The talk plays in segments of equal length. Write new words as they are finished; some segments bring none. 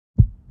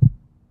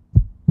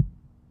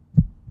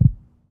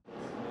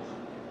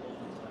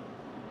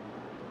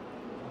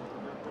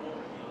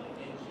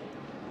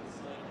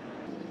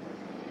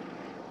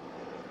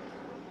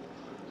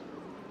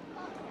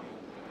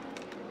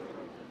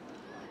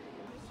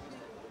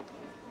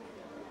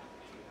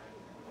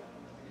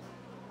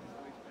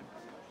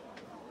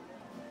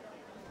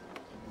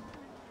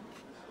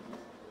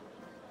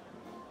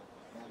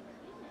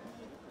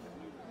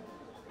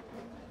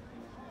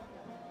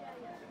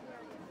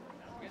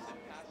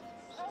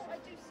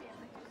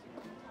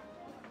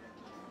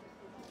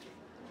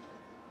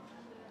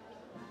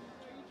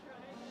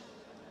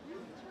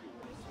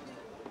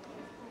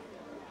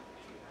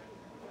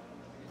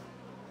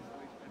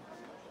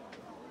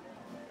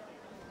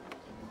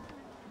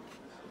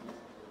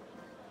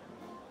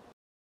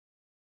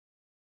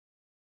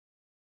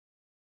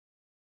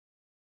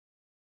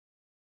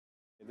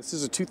This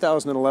is a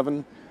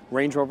 2011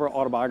 Range Rover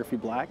Autobiography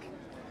Black.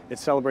 It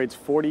celebrates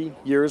 40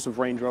 years of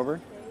Range Rover.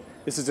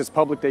 This is its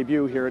public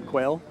debut here at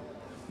Quail,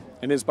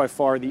 and is by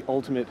far the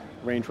ultimate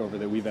Range Rover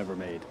that we've ever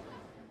made.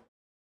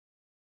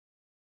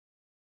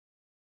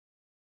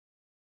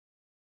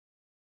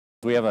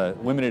 We have a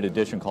limited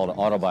edition called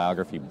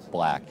Autobiography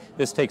Black.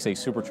 This takes a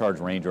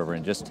supercharged Range Rover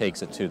and just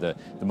takes it to the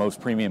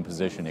most premium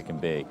position it can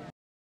be.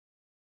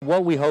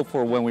 What we hope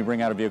for when we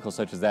bring out a vehicle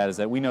such as that is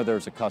that we know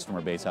there's a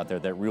customer base out there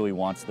that really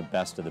wants the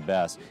best of the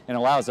best and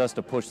allows us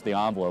to push the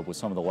envelope with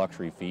some of the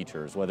luxury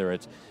features, whether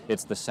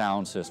it's the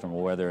sound system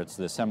or whether it's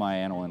the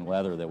semi-aniline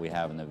leather that we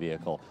have in the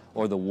vehicle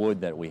or the wood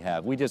that we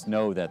have. We just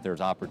know that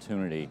there's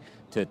opportunity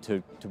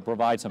to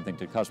provide something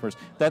to customers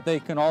that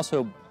they can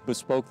also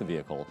bespoke the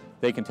vehicle.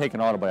 They can take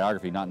an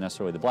Autobiography, not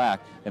necessarily the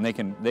Black, and they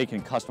can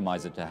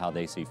customize it to how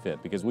they see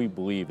fit, because we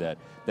believe that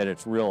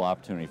it's real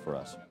opportunity for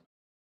us.